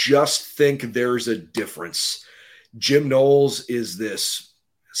just think there's a difference. Jim Knowles is this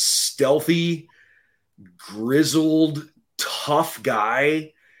stealthy, grizzled, tough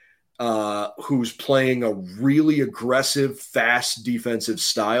guy who's playing a really aggressive, fast defensive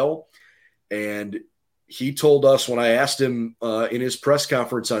style. And he told us, when I asked him in his press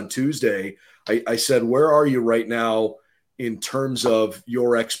conference on Tuesday, I said, where are you right now in terms of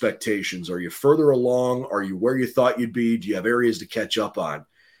your expectations? Are you further along? Are you where you thought you'd be? Do you have areas to catch up on?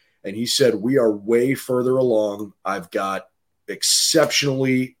 And he said, we are way further along. I've got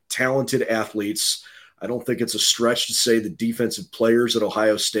exceptionally talented athletes. I don't think it's a stretch to say the defensive players at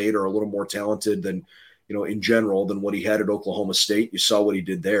Ohio State are a little more talented than, in general, than what he had at Oklahoma State. You saw what he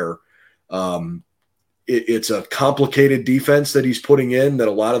did there. It's a complicated defense that he's putting in that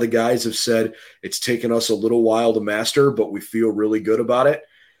a lot of the guys have said it's taken us a little while to master, but we feel really good about it.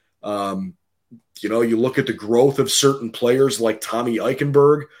 You look at the growth of certain players like Tommy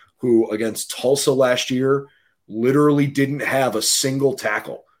Eichenberg, who against Tulsa last year literally didn't have a single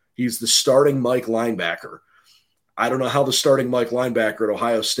tackle. He's the starting Mike linebacker. I don't know how the starting Mike linebacker at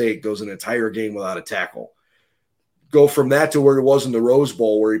Ohio State goes an entire game without a tackle. Go from that to where he was in the Rose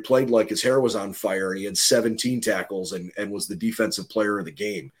Bowl, where he played like his hair was on fire and he had 17 tackles and was the defensive player of the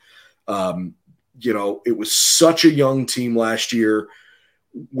game. It was such a young team last year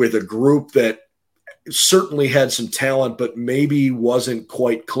with a group that certainly had some talent, but maybe wasn't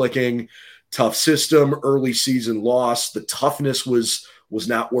quite clicking. Tough system, early season loss. The toughness was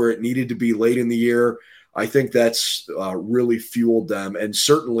not where it needed to be late in the year. I think that's really fueled them. And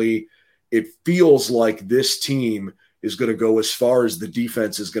certainly it feels like this team is going to go as far as the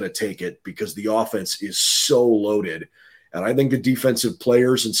defense is going to take it, because the offense is so loaded. And I think the defensive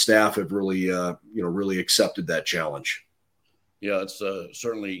players and staff have really, really accepted that challenge. Yeah, it's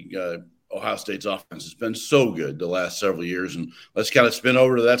certainly Ohio State's offense has been so good the last several years. And let's kind of spin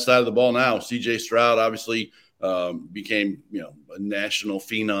over to that side of the ball now. C.J. Stroud, obviously became, a national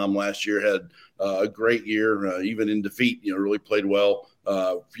phenom last year, had a great year, even in defeat, really played well,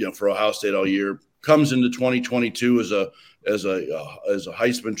 for Ohio State all year. Comes into 2022 as a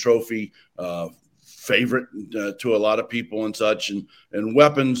Heisman Trophy favorite to a lot of people and such, and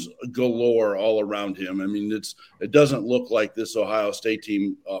weapons galore all around him. I mean, it doesn't look like this Ohio State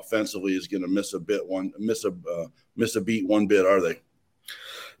team offensively is going to miss a beat one bit, are they?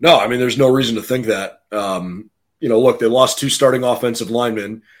 No, I mean, there's no reason to think that. Look, they lost 2 starting offensive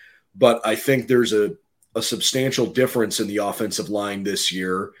linemen, but I think there's a substantial difference in the offensive line this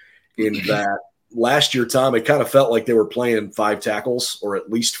year in that last year, Tom, it kind of felt like they were playing 5 tackles or at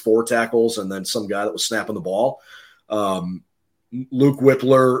least 4 tackles and then some guy that was snapping the ball. Luke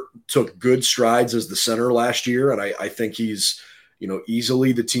Whippler took good strides as the center last year, and I think he's,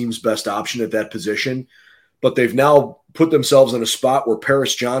 easily the team's best option at that position. But they've now put themselves in a spot where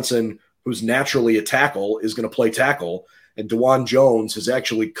Paris Johnson, who's naturally a tackle, is going to play tackle, and DeJuan Jones has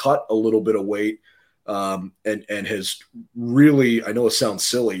actually cut a little bit of weight and has really, I know it sounds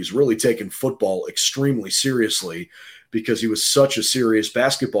silly, he's really taken football extremely seriously because he was such a serious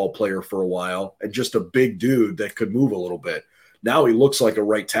basketball player for a while and just a big dude that could move a little bit. Now he looks like a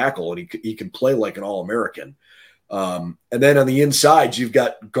right tackle and he can play like an All-American. And then on the insides, you've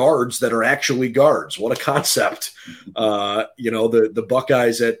got guards that are actually guards. What a concept. The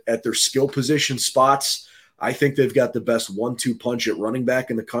Buckeyes at their skill position spots, I think they've got the best 1-2 punch at running back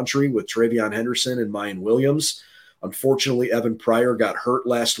in the country with Travion Henderson and Mayan Williams. Unfortunately, Evan Pryor got hurt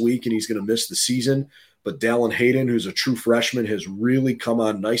last week and he's going to miss the season. But Dallin Hayden, who's a true freshman, has really come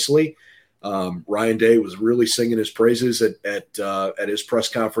on nicely. Ryan Day was really singing his praises at his press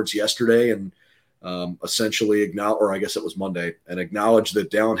conference yesterday and essentially I guess it was Monday, and acknowledged that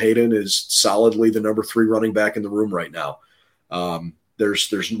Dallin Hayden is solidly the number 3 running back in the room right now.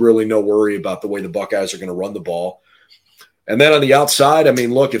 There's really no worry about the way the Buckeyes are going to run the ball. And then on the outside, I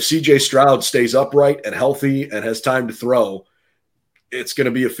mean, look, if C.J. Stroud stays upright and healthy and has time to throw, it's going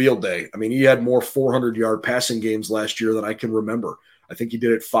to be a field day. I mean, he had more 400-yard passing games last year than I can remember. I think he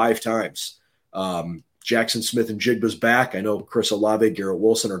did it 5 times. Jackson Smith and Jigba's back. I know Chris Olave, Garrett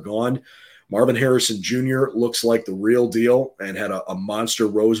Wilson are gone. Marvin Harrison Jr. looks like the real deal and had a monster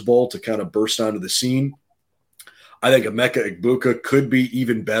Rose Bowl to kind of burst onto the scene. I think Emeka Egbuka could be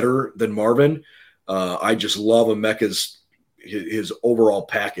even better than Marvin. I just love Emeka's his overall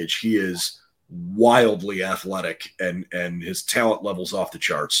package. He is wildly athletic and his talent level's off the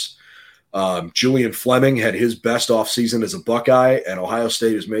charts. Julian Fleming had his best offseason as a Buckeye, and Ohio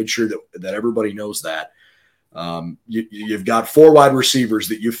State has made sure that everybody knows that. You've got 4 wide receivers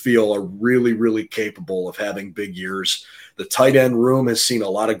that you feel are really, really capable of having big years. The tight end room has seen a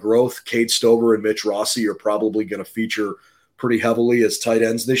lot of growth. Cade Stover and Mitch Rossi are probably going to feature pretty heavily as tight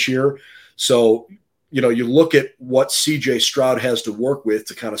ends this year. So, you look at what CJ Stroud has to work with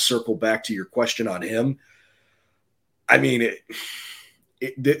to kind of circle back to your question on him. I mean,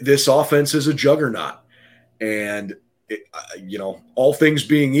 this offense is a juggernaut. And, all things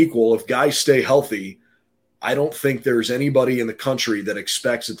being equal, if guys stay healthy, I don't think there's anybody in the country that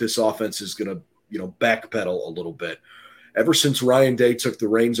expects that this offense is going to, backpedal a little bit. Ever since Ryan Day took the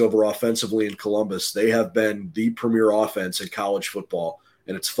reins over offensively in Columbus, they have been the premier offense in college football,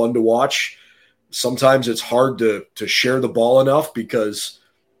 and it's fun to watch. Sometimes it's hard to share the ball enough because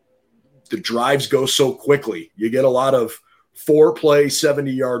the drives go so quickly. You get a lot of 4-play,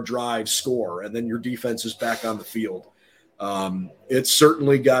 70-yard drives score, and then your defense is back on the field. It's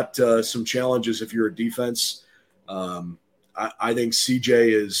certainly got some challenges if you're a defense. I think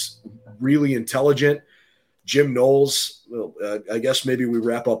CJ is really intelligent. Jim Knowles, I guess maybe we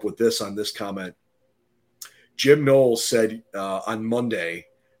wrap up with this on this comment. Jim Knowles said on Monday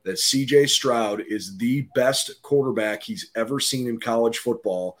that CJ Stroud is the best quarterback he's ever seen in college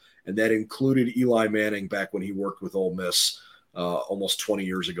football, and that included Eli Manning back when he worked with Ole Miss almost 20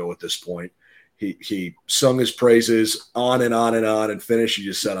 years ago at this point. He sung his praises on and on and on and finished. He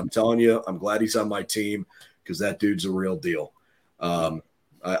just said, I'm telling you, I'm glad he's on my team because that dude's a real deal.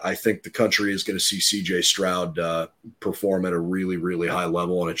 I think the country is going to see C.J. Stroud perform at a really, really high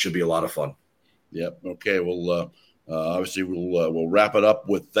level, and it should be a lot of fun. Yep. Okay. Well, obviously we'll wrap it up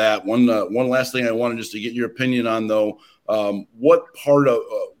with that. One last thing I wanted just to get your opinion on, though. What part of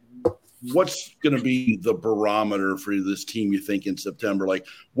what's going to be the barometer for this team, you think, in September? Like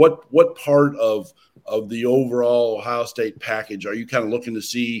what part of the overall Ohio State package are you kind of looking to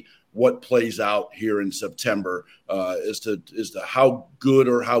see what plays out here in September as to how good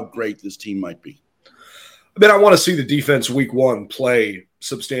or how great this team might be? I mean, I want to see the defense week 1 play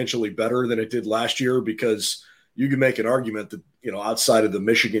substantially better than it did last year, because you can make an argument that, outside of the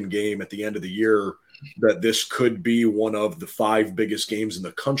Michigan game at the end of the year, that this could be one of the 5 biggest games in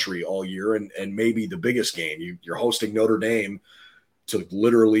the country all year, and maybe the biggest game. You're hosting Notre Dame to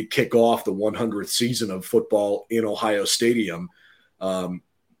literally kick off the 100th season of football in Ohio Stadium,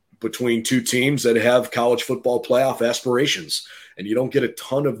 between 2 teams that have college football playoff aspirations. And you don't get a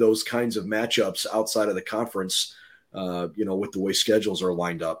ton of those kinds of matchups outside of the conference, with the way schedules are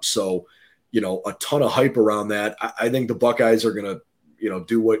lined up. So, a ton of hype around that. I think the Buckeyes are going to,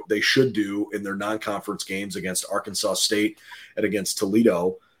 do what they should do in their non-conference games against Arkansas State and against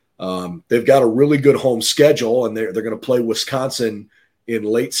Toledo. They've got a really good home schedule, and they're going to play Wisconsin in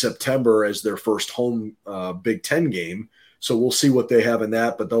late September as their first home Big Ten game. So we'll see what they have in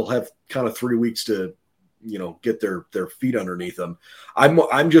that, but they'll have kind of 3 weeks to, get their feet underneath them.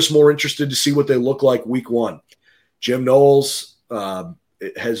 I'm just more interested to see what they look like week 1. Jim Knowles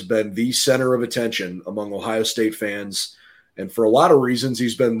has been the center of attention among Ohio State fans. And for a lot of reasons,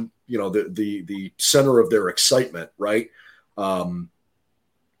 he's been, the center of their excitement, right? I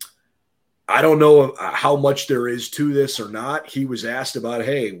don't know how much there is to this or not. He was asked about,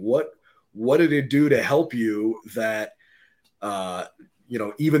 hey, what did it do to help you that,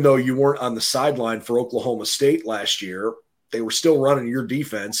 even though you weren't on the sideline for Oklahoma State last year, they were still running your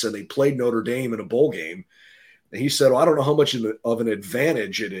defense and they played Notre Dame in a bowl game. And he said, well, I don't know how much of an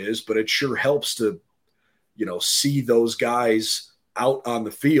advantage it is, but it sure helps to, see those guys out on the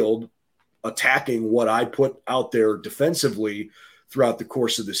field attacking what I put out there defensively throughout the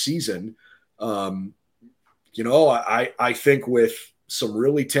course of the season. I think with some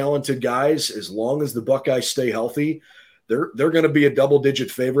really talented guys, as long as the Buckeyes stay healthy, they're going to be a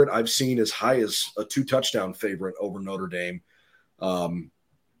double-digit favorite. I've seen as high as a 2-touchdown favorite over Notre Dame.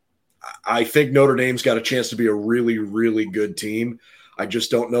 I think Notre Dame's got a chance to be a really, really good team. I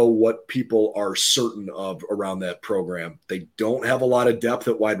just don't know what people are certain of around that program. They don't have a lot of depth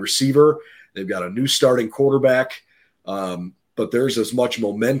at wide receiver. They've got a new starting quarterback, but there's as much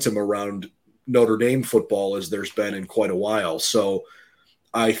momentum around Notre Dame football as there's been in quite a while. So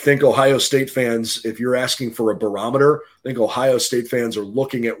I think Ohio State fans, if you're asking for a barometer, I think Ohio State fans are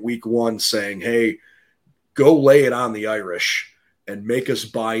looking at week 1 saying, hey, go lay it on the Irish and make us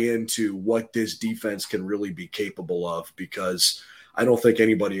buy into what this defense can really be capable of, because I don't think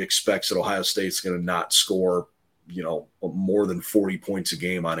anybody expects that Ohio State's going to not score, more than 40 points a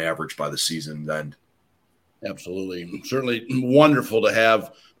game on average by the season end. Absolutely. Certainly wonderful to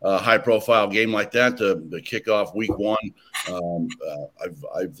have a high-profile game like that to kick off week 1.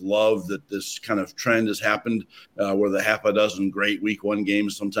 I've loved that this kind of trend has happened where the half a dozen great week 1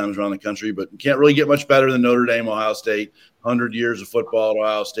 games sometimes around the country, but you can't really get much better than Notre Dame, Ohio State. 100 years of football at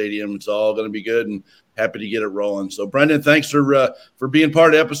Ohio Stadium. It's all going to be good, and happy to get it rolling. So, Brendan, thanks for being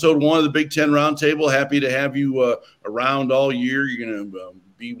part of episode 1 of the Big Ten Roundtable. Happy to have you around all year. You're going to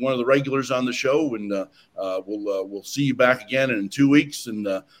be one of the regulars on the show, and we'll see you back again in 2 weeks, and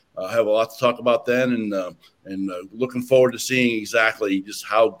have a lot to talk about then, and looking forward to seeing exactly just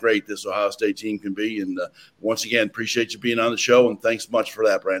how great this Ohio State team can be. And once again, appreciate you being on the show, and thanks much for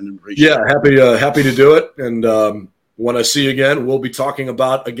that, Brandon. Appreciate it. Happy to do it, and when I see you again, we'll be talking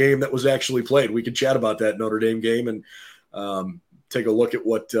about a game that was actually played. We can chat about that Notre Dame game and take a look at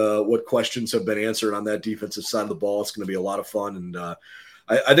what questions have been answered on that defensive side of the ball. It's going to be a lot of fun, and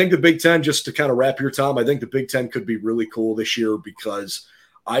I think the Big Ten, just to kind of wrap your Tom, I think the Big Ten could be really cool this year, because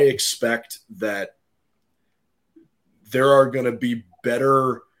I expect that there are going to be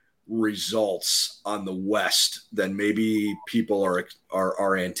better results on the West than maybe people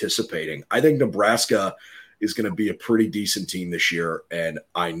are anticipating. I think Nebraska is going to be a pretty decent team this year, and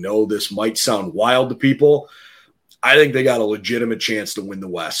I know this might sound wild to people. I think they got a legitimate chance to win the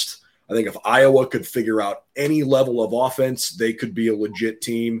West. I think if Iowa could figure out any level of offense, they could be a legit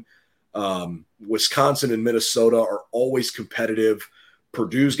team. Wisconsin and Minnesota are always competitive.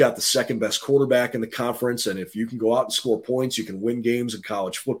 Purdue's got the second best quarterback in the conference, and if you can go out and score points, you can win games in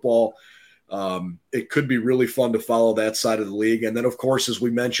college football. It could be really fun to follow that side of the league. And then, of course, as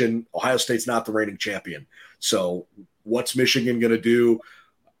we mentioned, Ohio State's not the reigning champion. So what's Michigan going to do?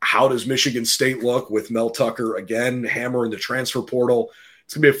 How does Michigan State look with Mel Tucker again hammering the transfer portal?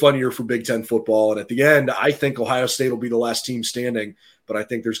 It's going to be a fun year for Big Ten football. And at the end, I think Ohio State will be the last team standing, but I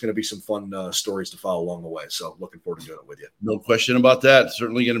think there's going to be some fun stories to follow along the way. So looking forward to doing it with you. No question about that.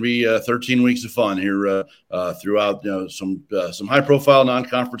 Certainly going to be 13 weeks of fun here throughout some high-profile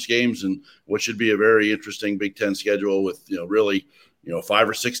non-conference games and what should be a very interesting Big Ten schedule with really 5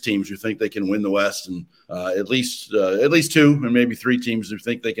 or 6 teams who think they can win the West, and at least 2 and maybe 3 teams who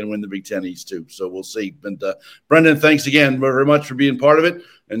think they can win the Big Ten East too. So we'll see. But Brendan, thanks again very much for being part of it,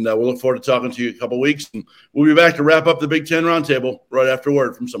 and we'll look forward to talking to you in a couple of weeks. And we'll be back to wrap up the Big Ten Roundtable right after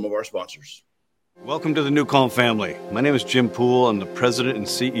word from some of our sponsors. Welcome to the New Calm family. My name is Jim Poole. I'm the president and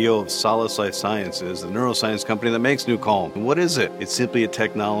CEO of Solace Life Sciences, the neuroscience company that makes New Calm. And what is it? It's simply a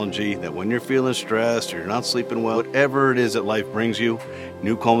technology that when you're feeling stressed or you're not sleeping well, whatever it is that life brings you,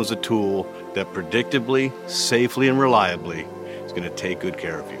 New Calm is a tool that predictably, safely, and reliably is going to take good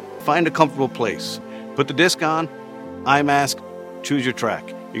care of you. Find a comfortable place. Put the disc on, eye mask, choose your track.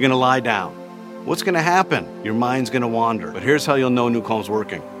 You're going to lie down. What's going to happen? Your mind's going to wander. But here's how you'll know New Calm's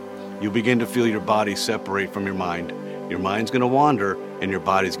working. You'll begin to feel your body separate from your mind. Your mind's going to wander, and your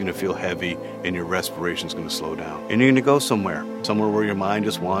body's going to feel heavy, and your respiration's going to slow down. And you're going to go somewhere where your mind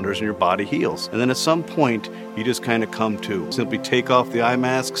just wanders and your body heals. And then at some point, you just kind of come to. Simply take off the eye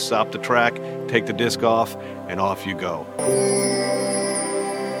mask, stop the track, take the disc off, and off you go.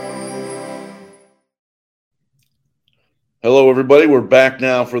 Hello, everybody. We're back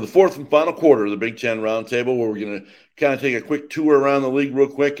now for the fourth and final quarter of the Big Ten Roundtable, where we're going to kind of take a quick tour around the league real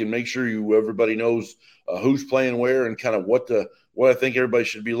quick and make sure everybody knows who's playing where and kind of what I think everybody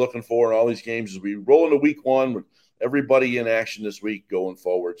should be looking for in all these games as we roll into week one with everybody in action this week going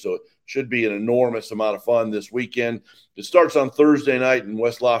forward. So it should be an enormous amount of fun this weekend. It starts on Thursday night in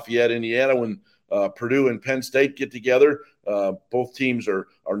West Lafayette, Indiana, when Purdue and Penn State get together. Both teams are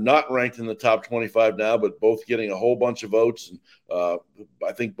not ranked in the top 25 now, but both getting a whole bunch of votes. And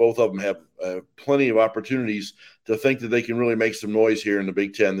I think both of them have plenty of opportunities to think that they can really make some noise here in the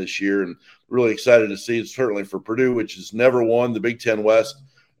Big Ten this year. And really excited to see it, certainly for Purdue, which has never won the Big Ten West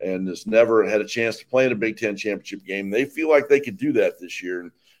and has never had a chance to play in a Big Ten championship game. They feel like they could do that this year.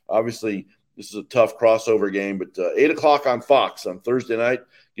 And obviously, this is a tough crossover game, but 8 o'clock on Fox on Thursday night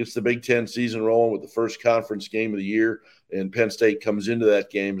gets the Big Ten season rolling with the first conference game of the year, and Penn State comes into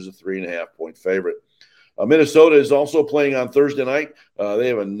that game as a 3.5-point favorite. Minnesota is also playing on Thursday night. They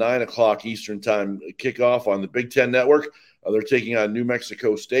have a 9 o'clock Eastern time kickoff on the Big Ten Network. They're taking on New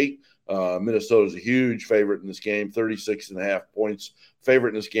Mexico State. Minnesota is a huge favorite in this game, 36.5 points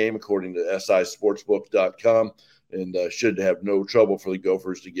favorite in this game, according to sisportsbook.com, and should have no trouble for the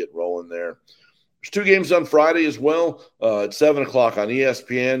Gophers to get rolling there. There's two games on Friday as well. At 7 o'clock on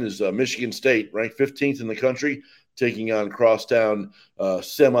ESPN is Michigan State, ranked 15th in the country, taking on crosstown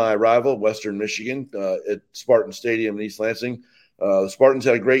semi-rival Western Michigan at Spartan Stadium in East Lansing. The Spartans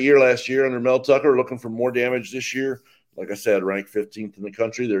had a great year last year under Mel Tucker, looking for more damage this year. Like I said, ranked 15th in the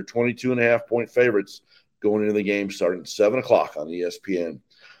country. They're 22.5-point favorites going into the game starting at 7 o'clock on ESPN.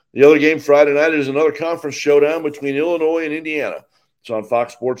 The other game Friday night is another conference showdown between Illinois and Indiana. It's on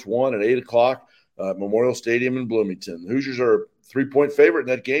Fox Sports 1 at 8 o'clock at Memorial Stadium in Bloomington. The Hoosiers are a 3-point favorite in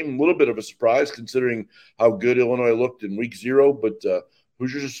that game. A little bit of a surprise considering how good Illinois looked in week 0, but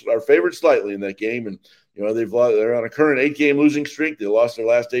Hoosiers are favored slightly in that game. And, they're on a current 8-game losing streak. They lost their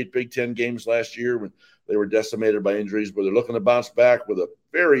last 8 Big Ten games last year when they were decimated by injuries, but they're looking to bounce back with a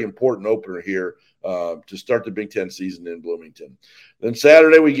very important opener here to start the Big Ten season in Bloomington. Then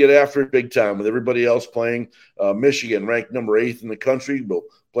Saturday, we get after it big time with everybody else playing. Michigan, ranked number 8th in the country, will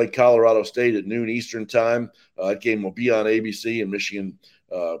play Colorado State at noon Eastern time. That game will be on ABC, and Michigan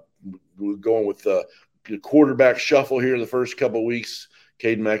going with the quarterback shuffle here the first couple of weeks.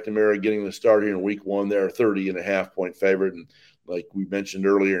 Caden McNamara getting the start here in week 1. They're a 30.5-point favorite. And like we mentioned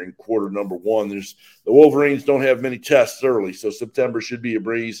earlier in quarter number 1, the Wolverines don't have many tests early, so September should be a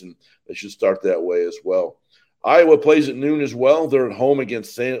breeze, and they should start that way as well. Iowa plays at noon as well. They're at home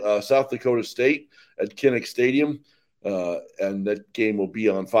against South Dakota State at Kinnick Stadium, and that game will be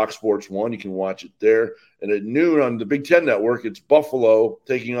on Fox Sports 1. You can watch it there. And at noon on the Big Ten Network, it's Buffalo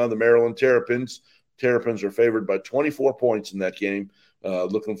taking on the Maryland Terrapins. Terrapins are favored by 24 points in that game.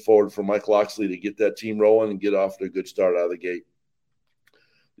 Looking forward for Mike Loxley to get that team rolling and get off to a good start out of the gate.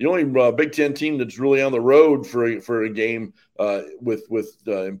 The only Big Ten team that's really on the road for a game with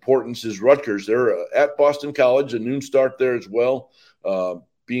importance is Rutgers. They're at Boston College, a noon start there as well.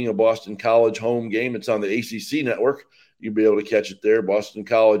 Being a Boston College home game, it's on the ACC network. You'll be able to catch it there. Boston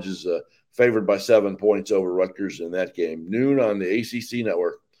College is favored by 7 points over Rutgers in that game. Noon on the ACC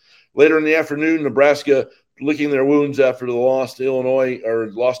network. Later in the afternoon, Nebraska licking their wounds after the loss to Illinois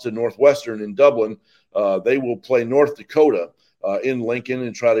or lost to Northwestern in Dublin. They will play North Dakota in Lincoln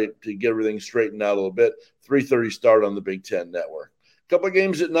and try to get everything straightened out a little bit. 3:30 start on the Big Ten Network. A couple of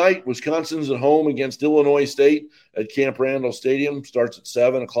games at night. Wisconsin's at home against Illinois State at Camp Randall Stadium. Starts at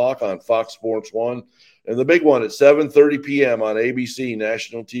 7 o'clock on Fox Sports 1. And the big one at 7:30 p.m. on ABC,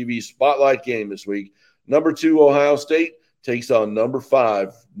 national TV spotlight game this week. Number 2, Ohio State takes on number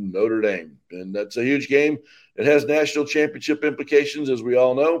 5, Notre Dame. And that's a huge game. It has national championship implications, as we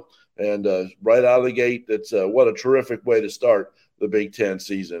all know. And right out of the gate, that's what a terrific way to start the Big Ten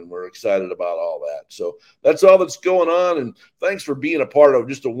season. We're excited about all that. So that's all that's going on. And thanks for being a part of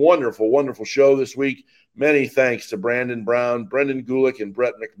just a wonderful, wonderful show this week. Many thanks to Brandon Brown, Brendan Gulick, and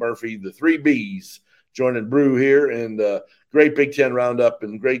Brett McMurphy, the three Bs, joining Brew here. And great Big Ten roundup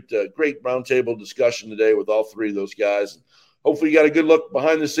and great roundtable discussion today with all three of those guys. Hopefully you got a good look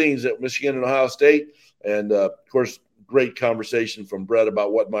behind the scenes at Michigan and Ohio State. And, of course, great conversation from Brett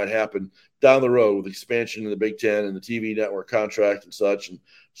about what might happen down the road with expansion in the Big Ten and the TV network contract and such, and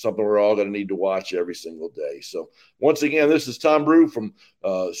something we're all going to need to watch every single day. So once again, this is Tom Brew from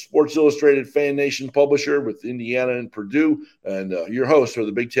Sports Illustrated FanNation publisher with Indiana and Purdue, and your host for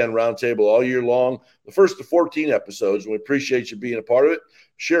the Big Ten Roundtable all year long, the first of 14 episodes. And we appreciate you being a part of it.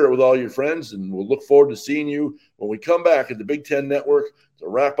 Share it with all your friends, and we'll look forward to seeing you when we come back at the Big Ten Network to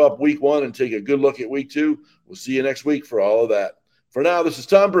wrap up week one and take a good look at week two. We'll see you next week for all of that. For now, this is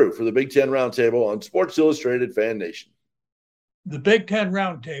Tom Brew for the Big Ten Roundtable on Sports Illustrated FanNation. The Big Ten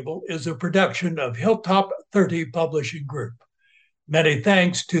Roundtable is a production of Hilltop 30 Publishing Group. Many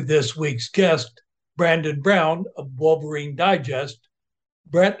thanks to this week's guest, Brandon Brown of Wolverine Digest,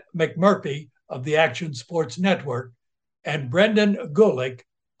 Brett McMurphy of the Action Sports Network, and Brendan Gulick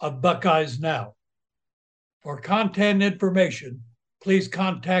of Buckeyes Now. For content information, please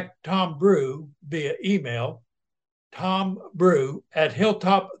contact Tom Brew via email,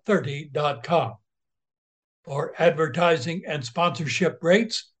 tombrew@hilltop30.com. For advertising and sponsorship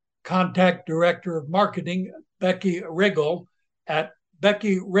rates, contact Director of Marketing Becky Riggle at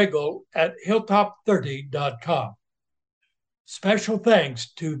beckyriggle@hilltop30.com. Special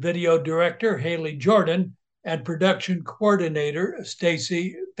thanks to Video Director Haley Jordan and Production Coordinator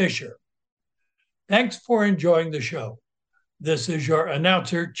Stacy Fisher. Thanks for enjoying the show. This is your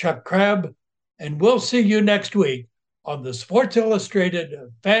announcer, Chuck Crabb, and we'll see you next week on the Sports Illustrated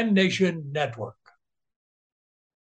FanNation Network.